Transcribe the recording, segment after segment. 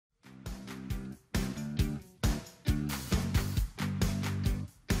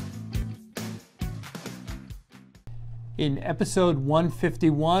In episode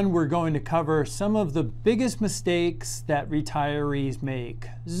 151, we're going to cover some of the biggest mistakes that retirees make.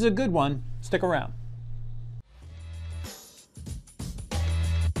 This is a good one. Stick around.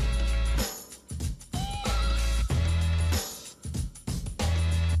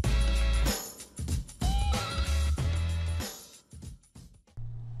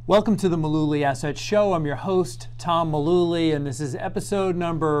 Welcome to the Mullooly Asset Show. I'm your host, Tom Mullooly, and this is episode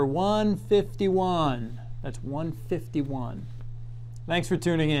number 151. That's 151. Thanks for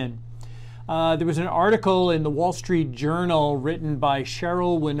tuning in. There was an article in the Wall Street Journal written by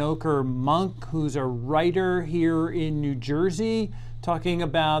Cheryl Winokur Monk, who's a writer here in New Jersey, talking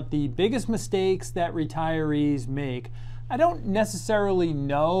about the biggest mistakes that retirees make. I don't necessarily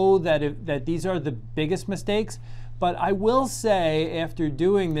know that these are the biggest mistakes, but I will say, after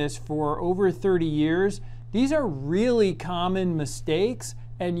doing this for over 30 years, these are really common mistakes.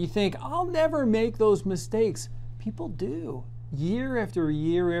 And you think, I'll never make those mistakes. People do, year after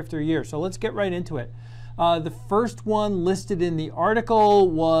year after year. So let's get right into it. The first one listed in the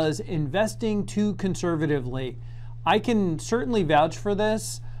article was investing too conservatively. I can certainly vouch for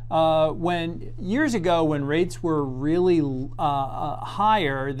this. Years ago, when rates were really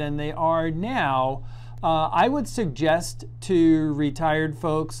higher than they are now, I would suggest to retired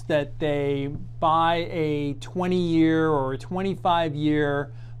folks that they buy a 20-year or a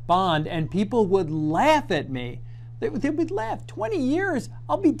 25-year bond, and people would laugh at me. They would laugh. 20 years,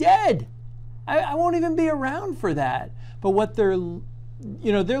 I'll be dead. I won't even be around for that. But what they're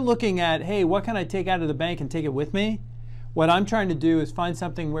looking at, hey, what can I take out of the bank and take it with me? What I'm trying to do is find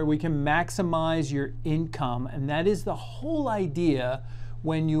something where we can maximize your income, and that is the whole idea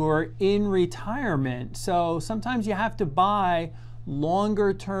when you're in retirement. So sometimes you have to buy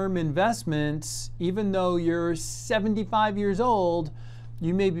longer term investments. Even though you're 75 years old,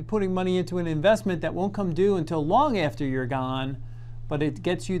 you may be putting money into an investment that won't come due until long after you're gone, but it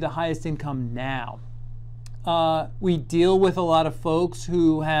gets you the highest income now. We deal with a lot of folks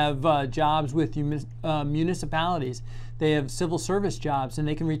who have jobs with municipalities. They have civil service jobs and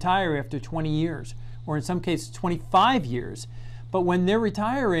they can retire after 20 years, or in some cases 25 years. But when they're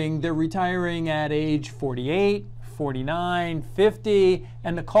retiring at age 48, 49, 50,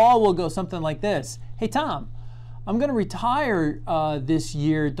 and the call will go something like this. Hey, Tom, I'm going to retire this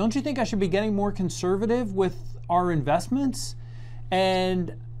year. Don't you think I should be getting more conservative with our investments?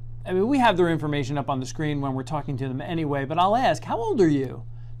 And I mean, we have their information up on the screen when we're talking to them anyway, but I'll ask, how old are you?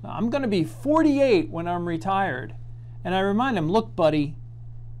 I'm going to be 48 when I'm retired. And I remind them, look, buddy,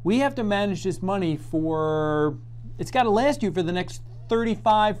 we have to manage this money it's got to last you for the next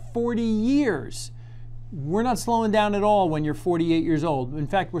 35, 40 years. We're not slowing down at all when you're 48 years old. In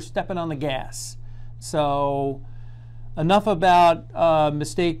fact, we're stepping on the gas. So enough about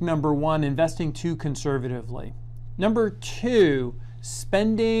mistake number one, investing too conservatively. Number two,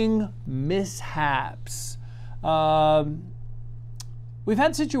 spending mishaps. We've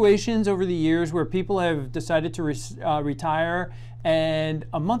had situations over the years where people have decided to retire, and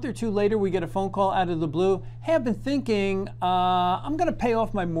a month or two later we get a phone call out of the blue. Hey, I've been thinking I'm going to pay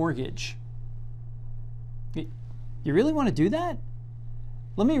off my mortgage. You really want to do that?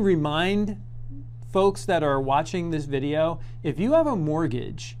 Let me remind folks that are watching this video, if you have a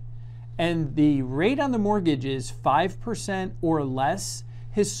mortgage and the rate on the mortgage is 5% or less,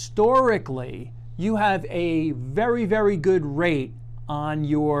 historically you have a very, very good rate on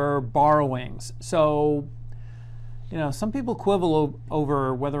your borrowings. So, some people quibble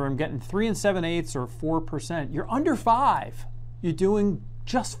over whether I'm getting 3 7/8 or 4%. You're under 5. You're doing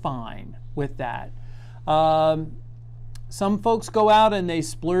just fine with that. Some folks go out and they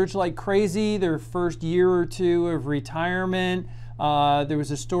splurge like crazy their first year or two of retirement. There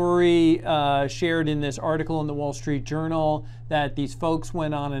was a story shared in this article in the Wall Street Journal that these folks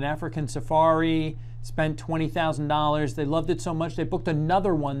went on an African safari, spent $20,000. They loved it so much they booked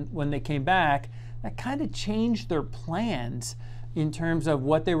another one when they came back. That kind of changed their plans in terms of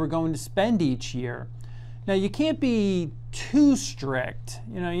what they were going to spend each year. Now, you can't be too strict.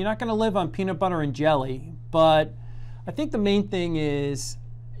 You're not going to live on peanut butter and jelly, but I think the main thing is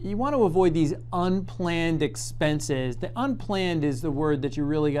you want to avoid these unplanned expenses. The unplanned is the word that you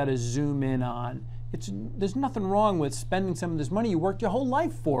really got to zoom in on. There's nothing wrong with spending some of this money. You worked your whole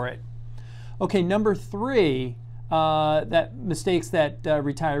life for it. Okay, number three, mistakes that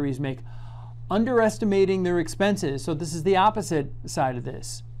retirees make. Underestimating their expenses. So this is the opposite side of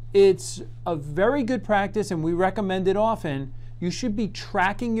this. It's a very good practice, and we recommend it often. You should be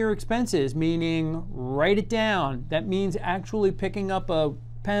tracking your expenses, meaning write it down. That means actually picking up a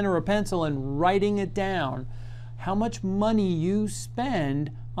pen or a pencil and writing it down. How much money you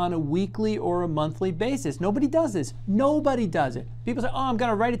spend on a weekly or a monthly basis. Nobody does this. Nobody does it. People say, oh, I'm going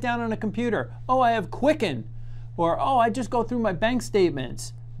to write it down on a computer. Oh, I have Quicken. Or, oh, I just go through my bank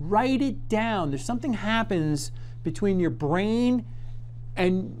statements. Write it down. There's something happens between your brain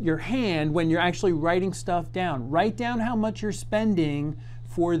and your hand when you're actually writing stuff down. Write down how much you're spending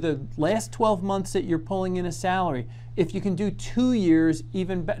for the last 12 months that you're pulling in a salary. If you can do 2 years,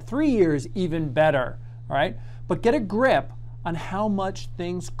 even 3 years, even better. All right? But get a grip on how much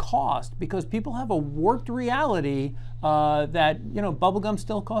things cost, because people have a warped reality that, you know, bubblegum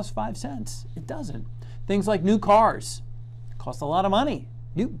still costs 5 cents. It doesn't. Things like new cars cost a lot of money.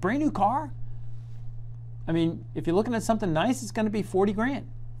 Brand new car. I mean, if you're looking at something nice, it's going to be 40 grand,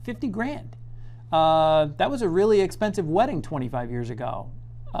 50 grand. That was a really expensive wedding 25 years ago.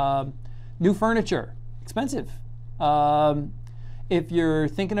 New furniture, expensive. If you're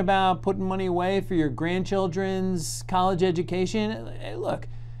thinking about putting money away for your grandchildren's college education, hey, look,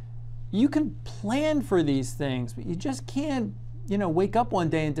 you can plan for these things, but you just can't, you know, wake up one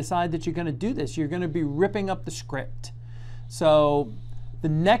day and decide that you're going to do this. You're going to be ripping up the script. So the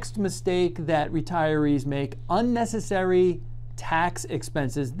next mistake that retirees make, unnecessary tax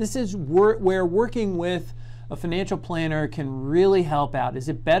expenses. This is where working with a financial planner can really help out. Is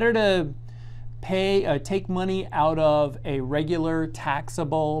it better to take money out of a regular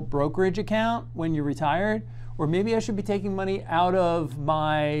taxable brokerage account when you're retired? Or maybe I should be taking money out of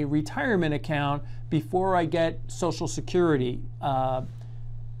my retirement account before I get Social Security.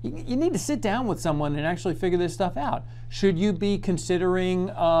 You need to sit down with someone and actually figure this stuff out. Should you be considering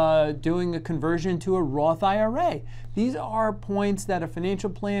doing a conversion to a Roth IRA? These are points that a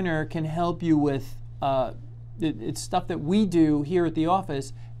financial planner can help you with. It's stuff that we do here at the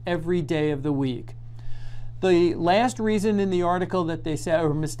office every day of the week. The last reason in the article that they said,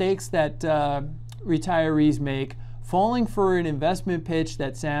 or mistakes that retirees make, falling for an investment pitch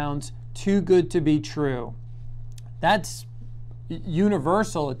that sounds too good to be true. That's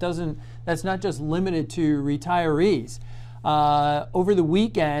universal. That's not just limited to retirees. Over the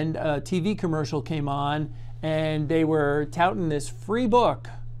weekend, a TV commercial came on and they were touting this free book.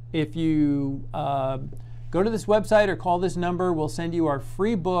 If you go to this website or call this number, we'll send you our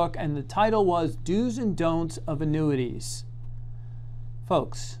free book, and the title was Do's and Don'ts of Annuities.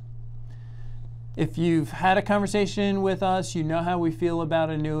 Folks, if you've had a conversation with us, you know how we feel about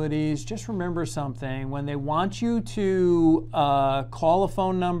annuities. Just remember something. When they want you to call a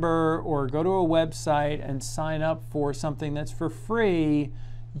phone number or go to a website and sign up for something that's for free,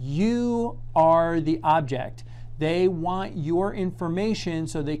 you are the object. They want your information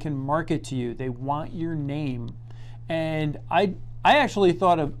so they can market to you. They want your name. And I actually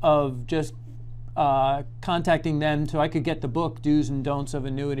thought of just contacting them so I could get the book, Do's and Don'ts of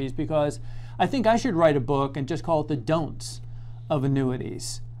Annuities, because I think I should write a book and just call it the Don'ts of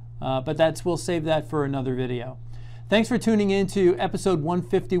Annuities. But we'll save that for another video. Thanks for tuning in to episode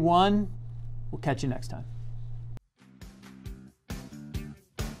 151. We'll catch you next time.